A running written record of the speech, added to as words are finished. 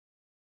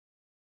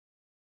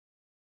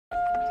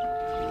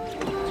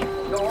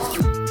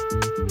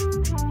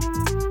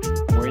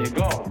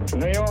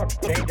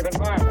Change of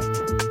environment.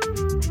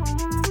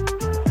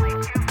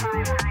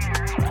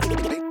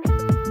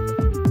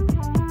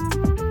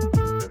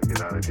 Let's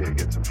get out of here,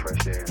 get some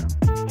fresh air.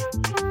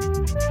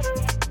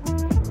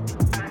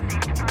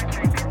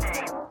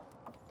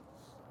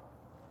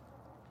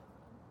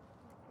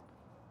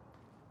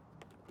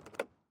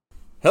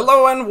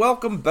 Hello and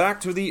welcome back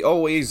to the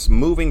Always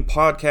Moving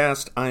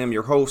Podcast. I am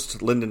your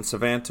host, Lyndon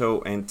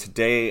Savanto, and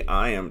today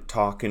I am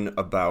talking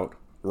about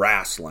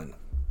wrestling.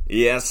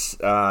 Yes,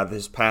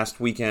 this past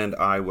weekend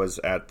I was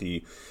at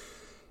the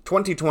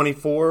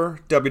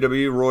 2024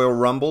 WWE Royal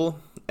Rumble,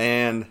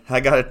 and I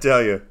gotta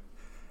tell you,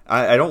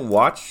 I don't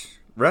watch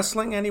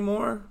wrestling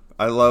anymore.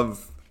 I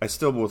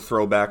still will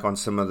throw back on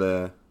some of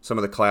the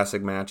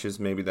classic matches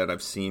maybe that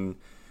I've seen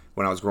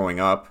when I was growing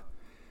up.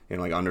 You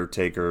know, like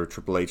Undertaker,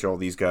 Triple H, all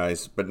these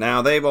guys. But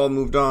now they've all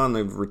moved on.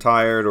 They've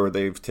retired or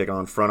they've taken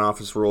on front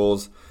office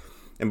roles.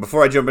 And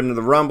before I jump into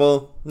the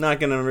Rumble, not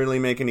going to really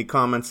make any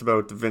comments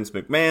about the Vince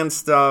McMahon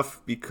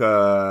stuff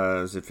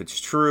because if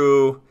it's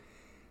true,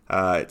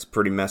 it's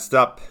pretty messed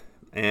up.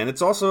 And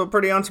it's also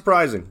pretty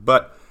unsurprising.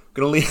 But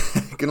gonna leave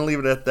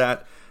it at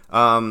that.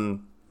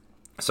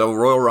 So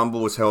Royal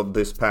Rumble was held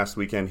this past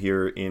weekend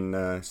here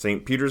in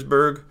St.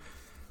 Petersburg,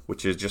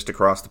 which is just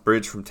across the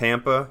bridge from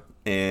Tampa,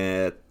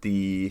 at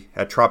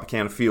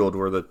Tropicana Field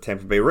where the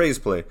Tampa Bay Rays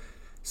play.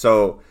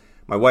 So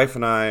my wife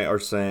and I are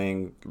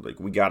saying, like,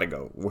 we gotta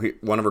go.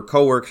 One of her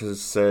coworkers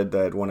said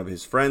that one of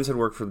his friends had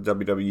worked for the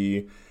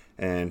WWE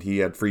and he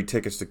had free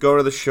tickets to go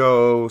to the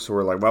show. So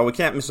we're like, well, we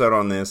can't miss out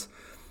on this.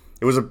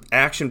 It was an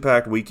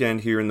action-packed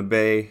weekend here in the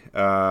Bay.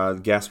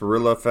 The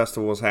Gasparilla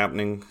Festival was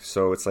happening,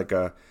 so it's like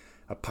a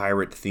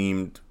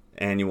pirate-themed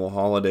annual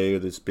holiday.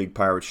 This big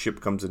pirate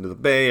ship comes into the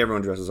bay.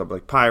 Everyone dresses up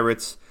like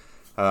pirates.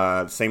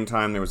 At the same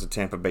time, there was a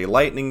Tampa Bay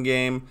Lightning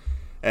game,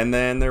 and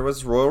then there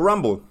was Royal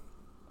Rumble.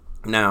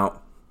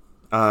 Now,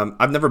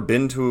 I've never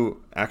been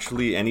to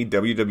actually any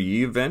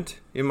WWE event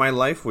in my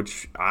life,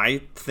 which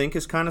I think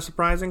is kind of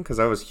surprising because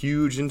I was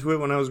huge into it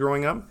when I was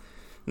growing up.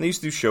 And they used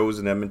to do shows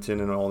in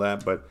Edmonton and all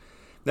that, but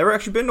never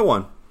actually been to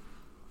one.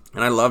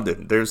 And I loved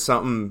it. There's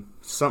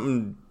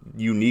something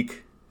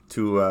unique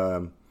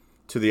to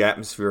the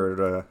atmosphere at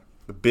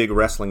a big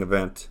wrestling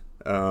event.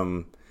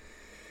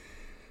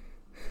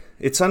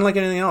 It's unlike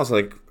anything else.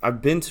 Like,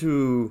 I've been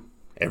to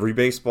every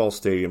baseball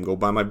stadium. Go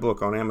buy my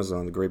book on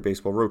Amazon, The Great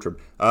Baseball Road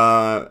Trip.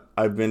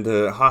 I've been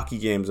to hockey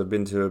games. I've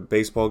been to a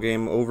baseball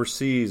game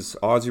overseas.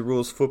 Aussie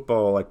Rules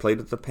football. I played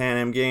at the Pan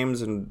Am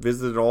Games and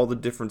visited all the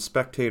different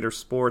spectator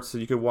sports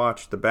that you could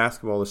watch. The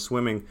basketball, the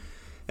swimming.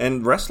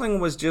 And wrestling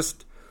was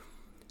just...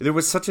 There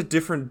was such a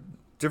different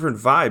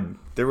vibe.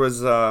 There was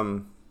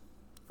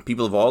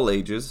people of all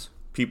ages.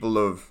 People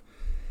of...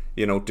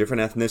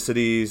 different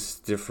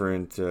ethnicities,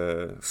 different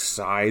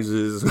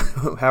sizes,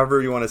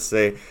 however you want to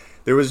say.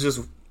 There was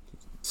just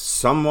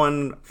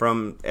someone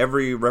from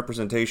every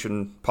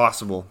representation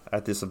possible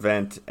at this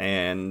event,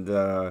 and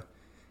the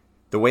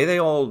way they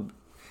all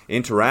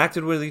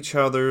interacted with each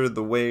other,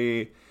 the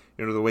way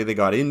they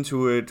got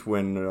into it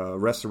when a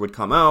wrestler would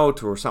come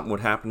out or something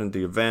would happen at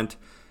the event,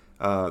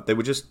 they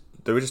would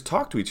just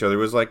talk to each other. It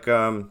was like,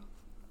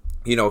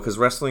 because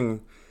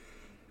wrestling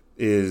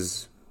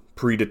is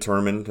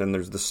predetermined and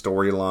there's the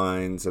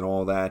storylines and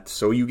all that,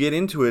 so you get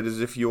into it as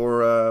if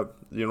you're a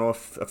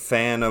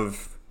fan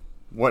of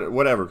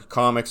whatever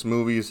comics,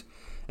 movies,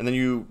 and then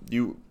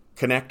you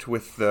connect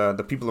with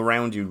the people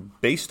around you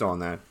based on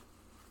that.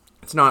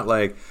 It's not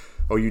like,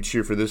 oh, you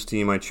cheer for this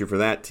team, I cheer for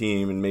that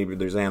team, and maybe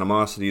there's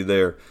animosity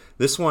there.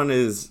 This one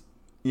is,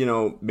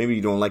 maybe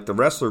you don't like the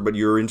wrestler, but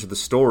you're into the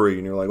story,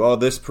 and you're like, oh,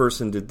 this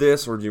person did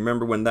this, or do you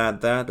remember when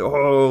that,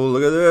 oh,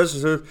 look at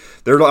this,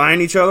 they're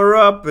lining each other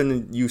up,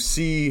 and you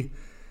see,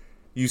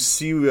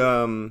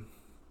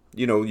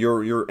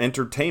 your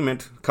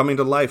entertainment coming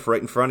to life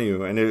right in front of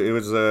you, and it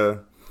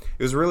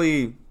was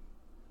really,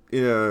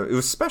 it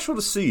was special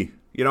to see.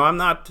 I'm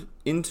not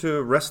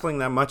into wrestling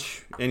that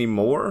much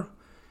anymore,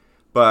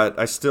 but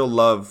I still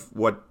love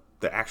what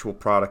the actual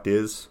product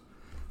is.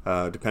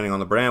 Depending on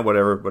the brand,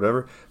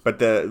 whatever. But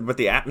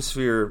the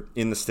atmosphere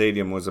in the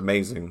stadium was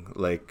amazing.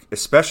 Like,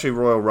 especially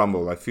Royal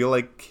Rumble. I feel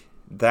like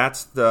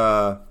that's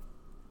the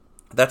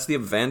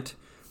event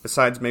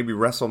besides maybe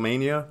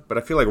WrestleMania. But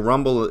I feel like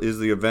Rumble is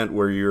the event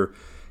where you're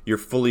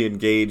fully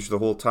engaged the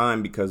whole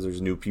time because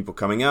there's new people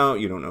coming out.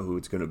 You don't know who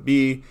it's going to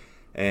be,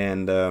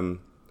 and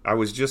I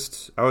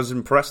was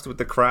impressed with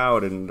the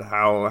crowd and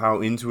how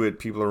into it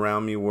people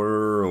around me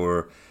were,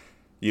 or.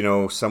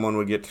 Someone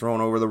would get thrown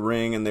over the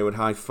ring and they would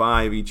high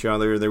five each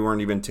other. They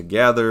weren't even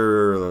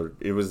together.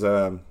 It was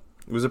a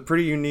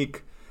pretty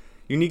unique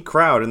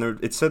crowd,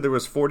 and it said there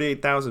was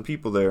 48,000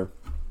 people there.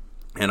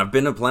 And I've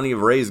been to plenty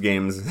of Rays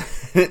games.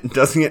 It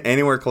doesn't get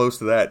anywhere close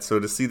to that. So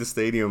to see the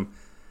stadium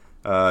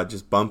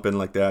just bumping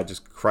like that,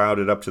 just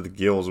crowded up to the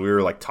gills, we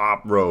were like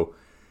top row.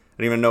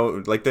 I didn't even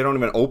know, like, they don't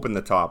even open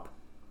the top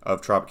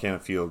of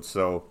Tropicana Field.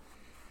 So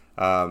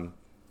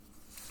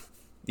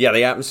yeah,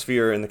 the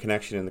atmosphere and the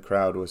connection in the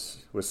crowd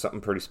was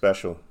something pretty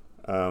special.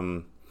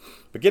 But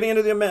getting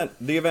into the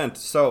event.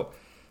 So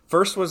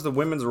first was the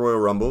Women's Royal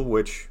Rumble,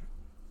 which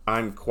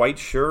I'm quite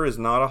sure is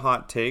not a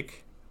hot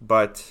take,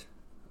 but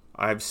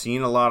I've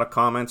seen a lot of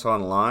comments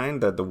online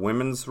that the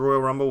women's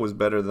Royal Rumble was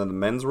better than the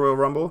men's Royal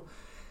Rumble,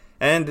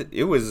 and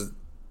it was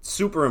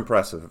super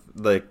impressive.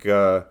 Like,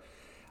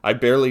 I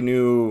barely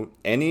knew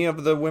any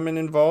of the women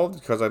involved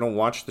because I don't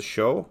watch the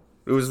show.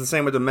 It was the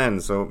same with the men,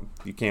 so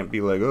you can't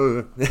be like,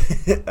 oh.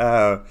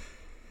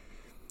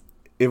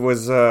 It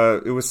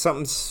was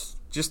something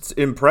just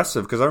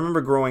impressive because I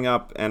remember growing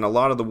up and a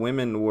lot of the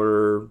women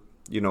were,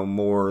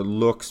 more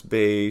looks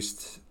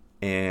based,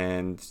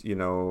 and,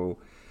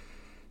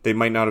 they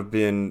might not have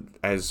been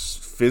as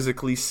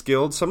physically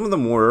skilled. Some of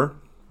them were,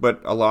 but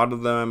a lot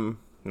of them,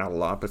 not a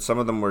lot, but some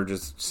of them were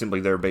just simply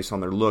there based on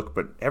their look.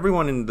 But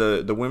everyone in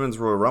the Women's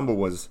Royal Rumble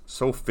was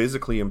so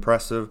physically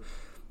impressive,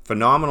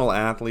 phenomenal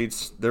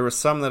athletes. There were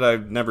some that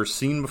I've never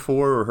seen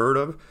before or heard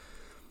of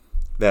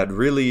that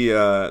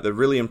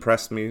really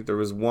impressed me. There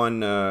was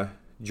one,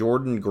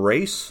 Jordan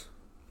Grace.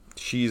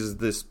 She's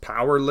this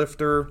power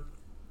lifter,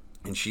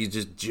 and she's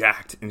just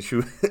jacked, and she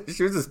was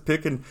just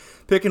picking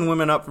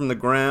women up from the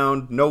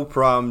ground, no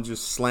problem,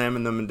 just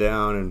slamming them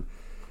down. And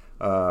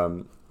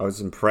I was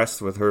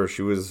impressed with her.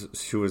 She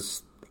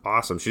was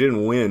awesome. She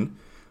didn't win,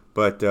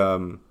 but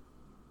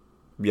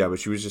but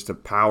she was just a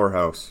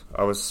powerhouse.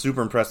 I was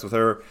super impressed with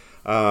her.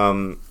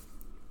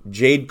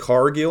 Jade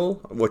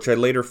Cargill, which I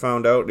later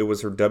found out it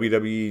was her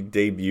WWE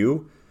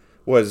debut,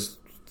 was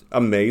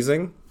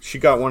amazing. She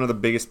got one of the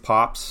biggest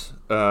pops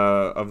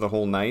of the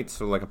whole night.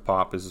 So like a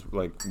pop is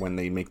like when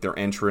they make their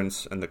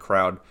entrance and the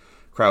crowd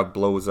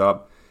blows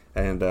up,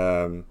 and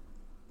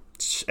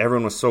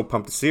everyone was so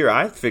pumped to see her.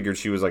 I figured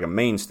she was like a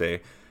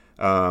mainstay.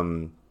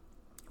 Turns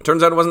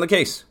out it wasn't the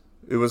case.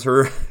 It was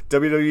her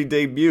WWE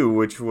debut,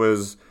 which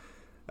was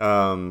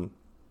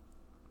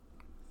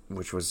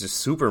just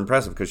super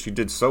impressive because she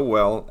did so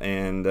well,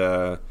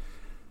 and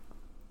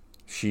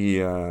she's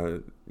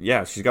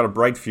got a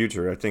bright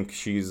future. I think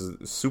she's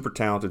super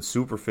talented,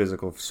 super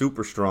physical,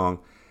 super strong,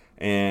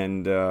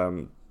 and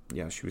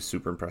she was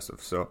super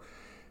impressive. So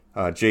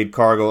Jade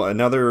Cargill,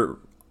 another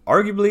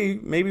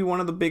arguably maybe one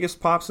of the biggest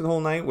pops of the whole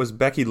night was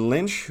Becky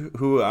Lynch,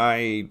 who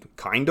I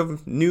kind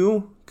of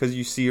knew because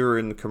you see her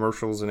in the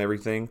commercials and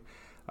everything.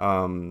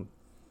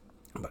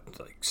 But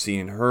like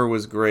seeing her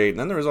was great. And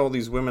then there was all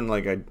these women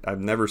like I've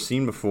never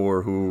seen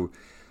before who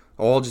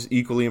all just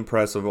equally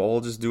impressive,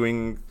 all just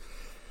doing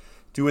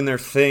their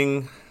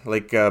thing.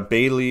 Like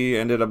Bayley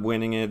ended up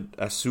winning it.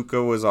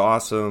 Asuka was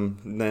awesome.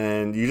 And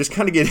then you just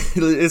kind of get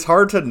it's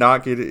hard to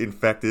not get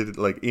infected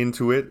like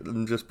into it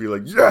and just be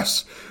like,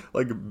 yes,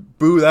 like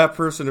boo that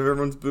person if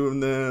everyone's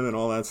booing them and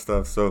all that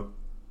stuff. So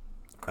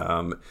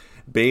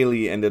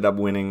Bayley ended up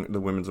winning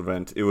the women's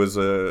event. It was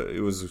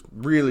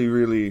really,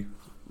 really,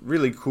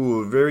 really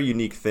cool, very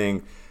unique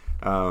thing.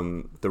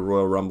 The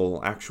Royal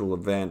Rumble actual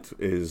event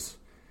is,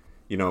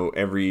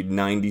 every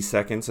 90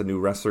 seconds a new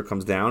wrestler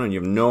comes down and you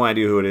have no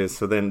idea who it is.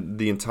 So then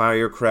the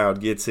entire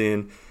crowd gets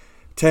in,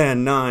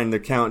 10, 9, the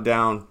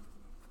countdown,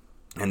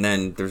 and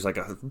then there's like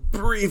a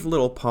brief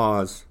little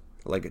pause,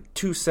 like a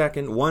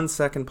 2-second, 1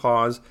 second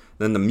pause.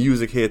 Then the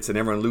music hits and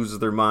everyone loses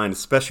their mind,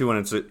 especially when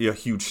it's a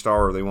huge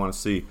star they want to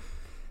see.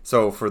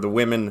 So for the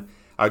women,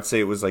 I'd say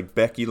it was like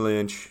Becky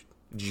Lynch,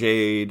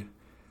 Jade,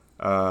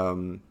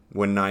 when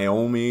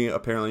Naomi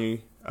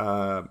apparently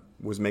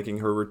was making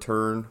her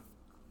return,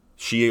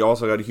 she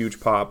also got a huge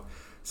pop.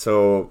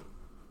 So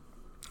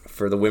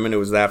for the women, it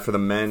was that. For the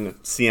men,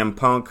 CM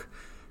Punk,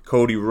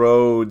 Cody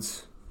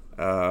Rhodes,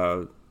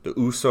 the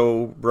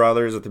Uso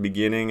brothers at the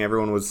beginning,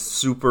 everyone was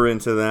super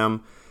into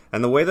them.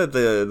 And the way that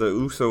the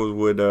Usos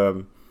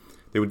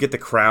would get the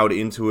crowd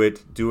into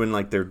it, doing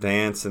like their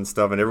dance and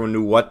stuff, and everyone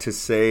knew what to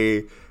say.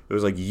 It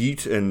was like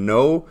yeet and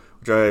no,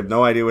 which I have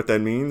no idea what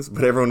that means,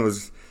 but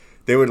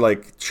they would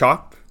like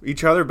chop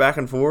each other back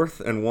and forth,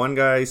 and one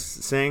guy's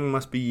saying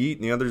must be yeet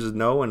and the other's is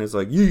no, and it's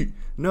like yeet,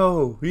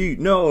 no,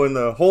 and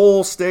the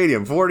whole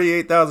stadium,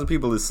 48,000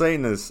 people is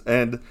saying this,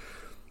 and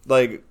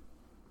like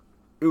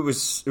it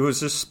was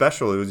just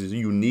special. It was just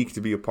unique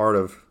to be a part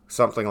of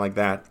something like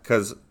that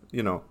because,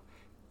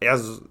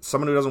 as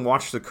someone who doesn't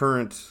watch the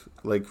current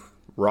like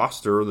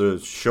roster, the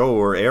show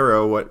or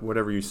era,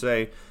 whatever you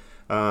say,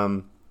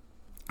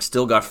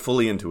 still got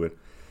fully into it.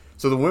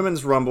 So the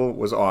Women's Rumble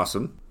was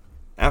awesome.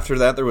 After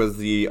that, there was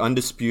the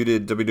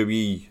undisputed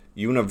WWE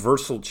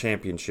Universal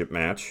Championship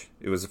match.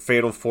 It was a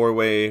fatal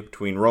four-way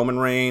between Roman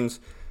Reigns,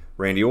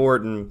 Randy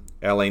Orton,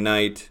 LA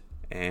Knight,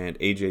 and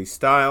AJ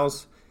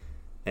Styles.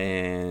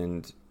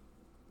 And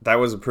that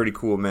was a pretty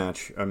cool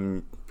match.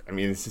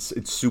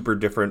 It's super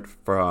different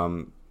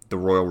from the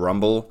Royal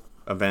Rumble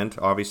event,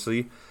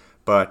 obviously.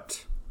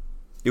 But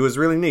it was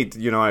really neat.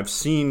 I've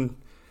seen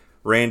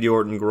Randy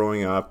Orton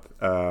growing up.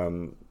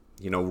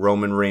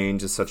 Roman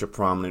Reigns is such a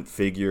prominent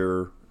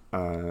figure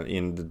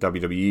in the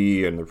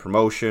WWE and the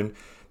promotion.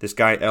 This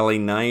guy LA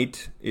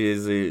Knight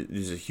is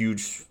a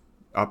huge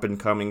up and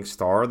coming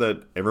star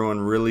that everyone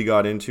really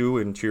got into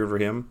and cheered for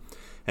him,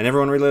 and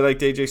everyone really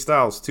liked AJ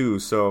Styles too.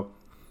 So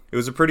it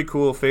was a pretty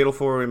cool fatal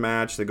four-way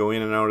match. They go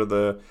in and out of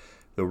the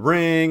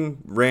ring.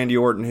 Randy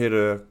Orton hit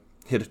a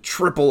hit a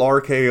triple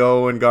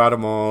RKO and got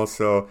them all.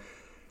 So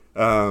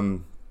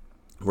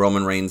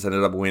Roman Reigns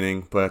ended up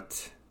winning,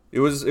 but it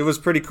was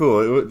pretty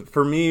cool.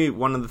 For me,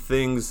 one of the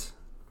things,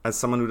 as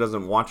someone who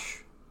doesn't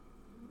watch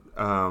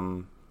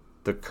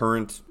the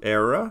current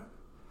era,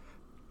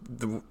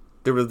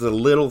 there were the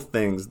little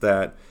things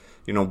that,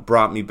 you know,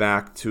 brought me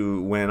back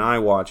to when I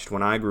watched,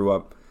 when I grew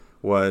up,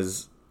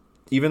 was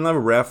even the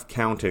ref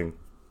counting,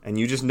 and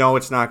you just know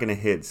it's not going to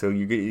hit. So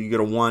you get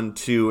a 1,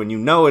 2, and you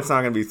know it's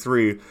not going to be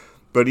 3.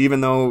 But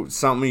even though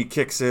somebody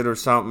kicks it or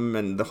something,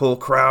 and the whole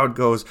crowd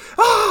goes,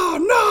 "Oh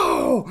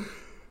no!"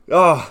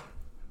 Oh,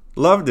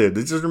 loved it.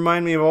 It just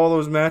reminded me of all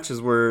those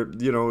matches where,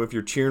 you know, if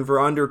you're cheering for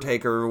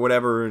Undertaker or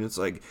whatever, and it's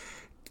like,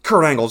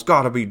 Kurt Angle's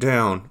got to be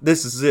down.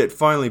 This is it.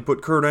 Finally,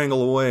 put Kurt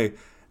Angle away,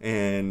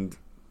 and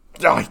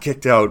he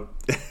kicked out,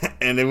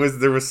 and there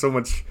was so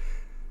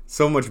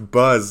much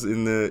buzz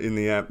in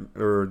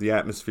the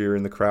atmosphere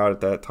in the crowd at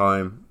that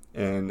time.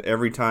 And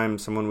every time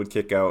someone would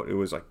kick out, it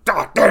was like,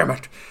 "God damn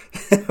it!"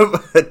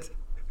 But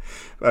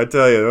I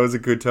tell you, that was a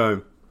good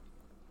time.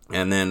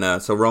 And then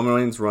so Roman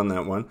Reigns won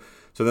that one.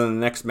 So then the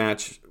next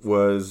match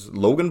was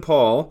Logan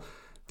Paul,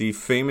 the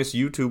famous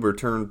YouTuber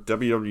turned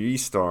WWE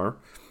star.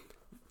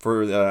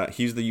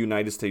 He's the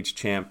United States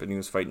champ, and he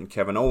was fighting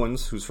Kevin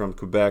Owens, who's from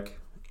Quebec.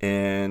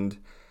 And,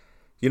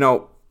 you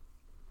know,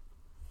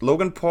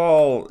 Logan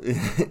Paul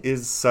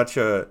is such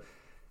a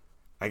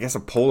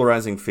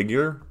polarizing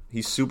figure.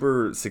 He's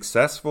super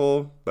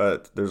successful,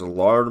 but there's a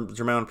large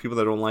amount of people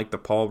that don't like the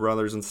Paul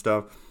brothers and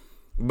stuff.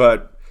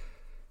 But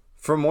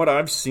from what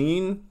I've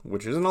seen,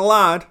 which isn't a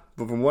lot,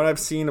 but from what I've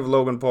seen of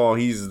Logan Paul,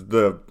 he's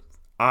the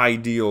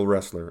ideal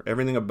wrestler.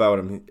 Everything about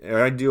him,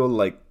 ideal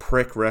like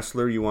prick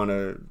wrestler you want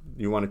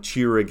to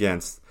cheer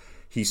against.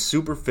 He's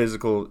super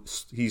physical.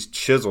 He's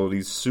chiseled.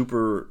 He's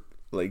super,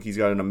 like, he's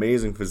got an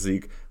amazing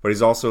physique, but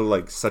he's also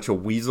like such a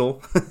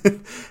weasel.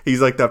 He's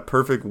like that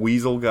perfect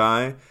weasel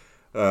guy.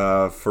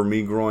 For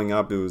me growing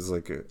up, it was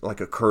like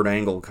a Kurt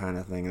Angle kind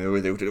of thing.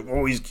 They would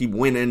always keep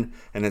winning,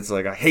 and it's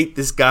like, I hate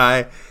this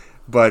guy,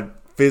 but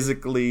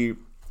physically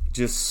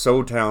just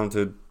so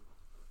talented,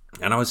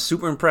 and I was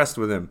super impressed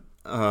with him.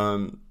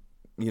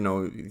 You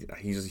know,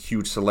 he's a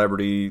huge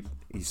celebrity.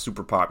 He's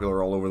super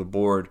popular all over the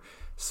board.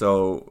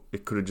 So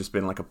it could have just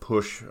been like a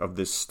push of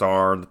this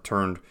star that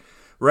turned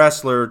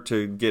wrestler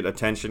to get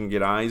attention,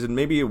 get eyes, and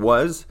maybe it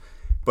was,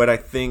 but I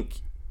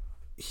think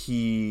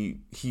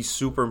he's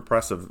super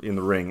impressive in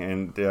the ring,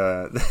 and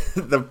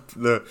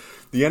the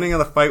ending of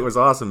the fight was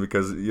awesome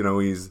because, you know,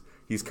 he's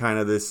kind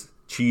of this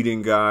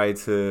cheating guy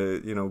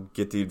to, you know,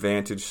 get the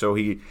advantage. So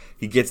he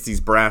gets these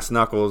brass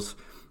knuckles.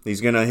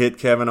 He's gonna hit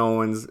Kevin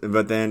Owens,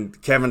 but then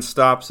Kevin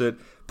stops it,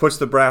 puts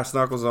the brass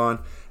knuckles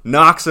on,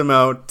 knocks him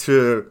out,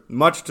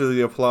 much to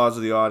the applause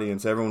of the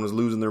audience. Everyone was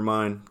losing their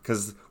mind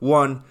because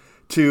 1,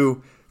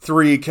 2,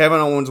 3, Kevin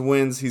Owens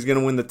wins. He's going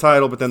to win the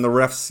title, but then the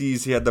ref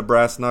sees he had the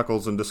brass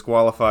knuckles and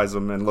disqualifies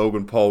him, and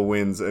Logan Paul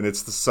wins. And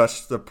it's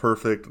such the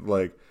perfect,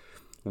 like,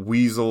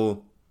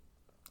 weasel,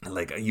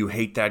 like, you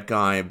hate that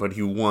guy, but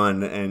he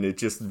won, and it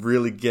just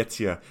really gets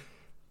you.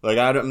 Like,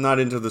 I'm not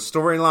into the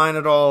storyline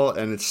at all,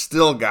 and it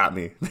still got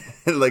me.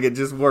 Like, it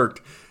just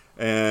worked.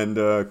 And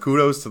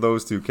kudos to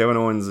those two. Kevin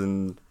Owens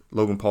and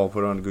Logan Paul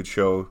put on a good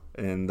show,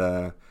 and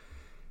it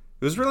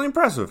was really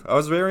impressive. I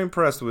was very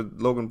impressed with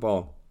Logan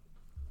Paul.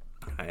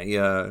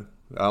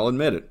 I'll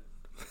admit it.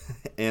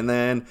 And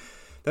then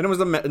it was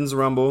the men's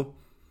rumble,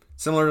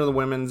 similar to the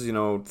women's. You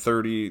know,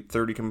 30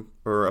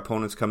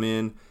 opponents come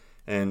in,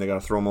 and they got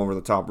to throw them over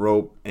the top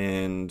rope,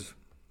 and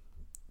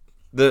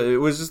it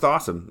was just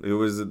awesome. It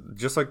was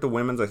just like the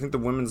women's. I think the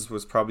women's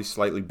was probably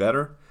slightly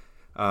better,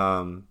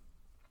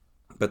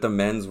 but the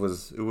men's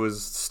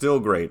was still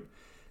great.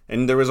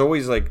 And there was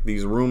always like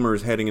these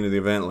rumors heading into the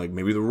event, like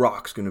maybe The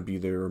Rock's going to be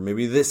there, or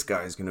maybe this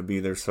guy's going to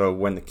be there. So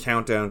when the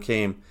countdown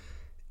came,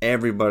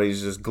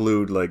 everybody's just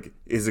glued, like,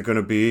 is it going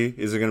to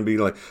be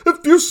like,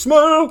 if you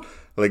smile,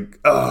 like,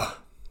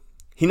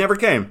 he never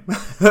came.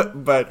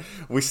 But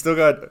we still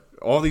got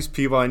all these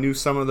people. I knew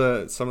some of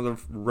the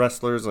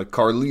wrestlers, like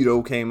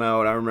Carlito came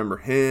out. I remember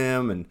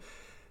him,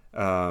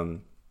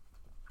 and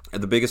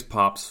the biggest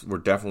pops were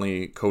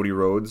definitely Cody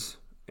Rhodes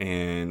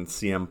and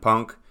CM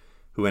Punk,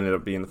 who ended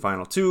up being the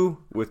final two,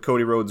 with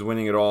Cody Rhodes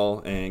winning it all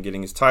and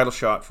getting his title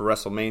shot for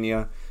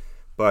WrestleMania.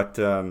 But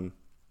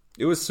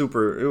it was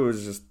super. It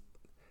was just,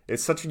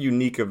 it's such a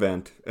unique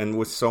event, and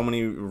with so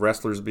many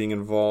wrestlers being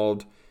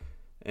involved,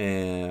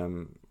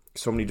 and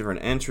so many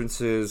different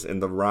entrances,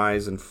 and the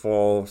rise and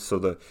fall. So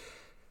the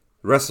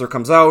wrestler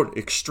comes out,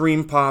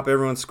 extreme pop,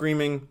 everyone's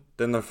screaming.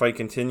 Then the fight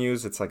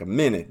continues. It's like a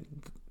minute.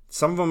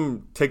 Some of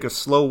them take a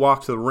slow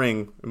walk to the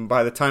ring, and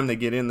by the time they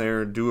get in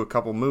there and do a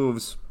couple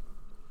moves,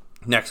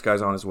 next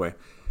guy's on his way.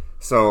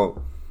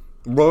 So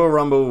Royal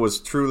Rumble was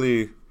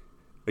truly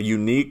a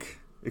unique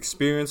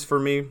experience for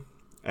me,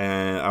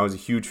 and I was a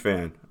huge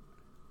fan.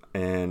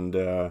 And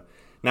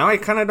now I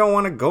kind of don't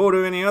want to go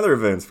to any other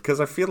events, because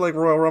I feel like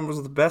Royal Rumble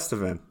is the best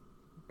event.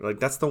 Like,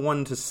 that's the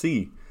one to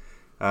see.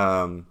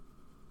 So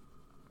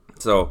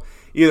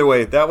either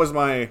way, that was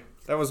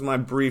my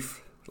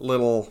brief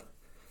little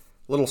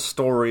little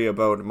story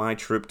about my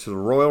trip to the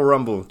Royal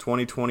Rumble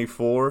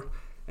 2024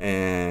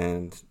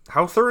 and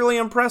how thoroughly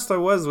impressed I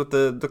was with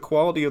the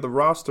quality of the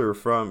roster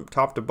from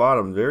top to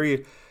bottom.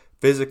 Very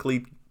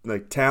physically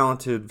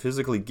talented,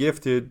 physically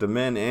gifted. The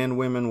men and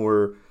women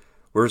were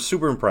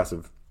super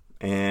impressive.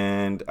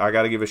 And I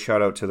got to give a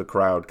shout out to the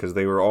crowd because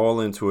they were all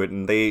into it,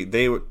 and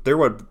they're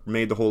what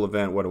made the whole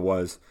event what it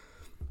was.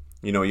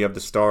 You know, you have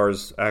the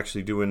stars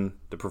actually doing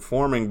the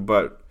performing,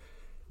 but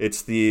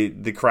it's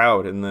the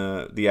crowd and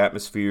the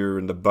atmosphere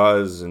and the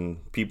buzz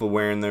and people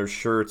wearing their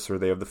shirts or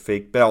they have the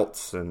fake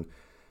belts, and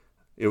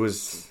it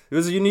was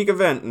a unique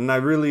event, and I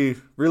really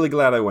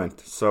glad I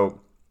went.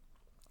 So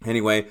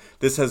anyway,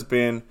 this has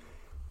been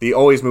the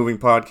Always Moving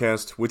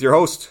Podcast with your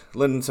host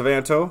Lyndon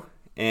Savanto.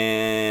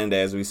 And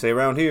as we say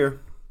around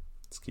here,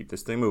 let's keep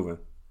this thing moving.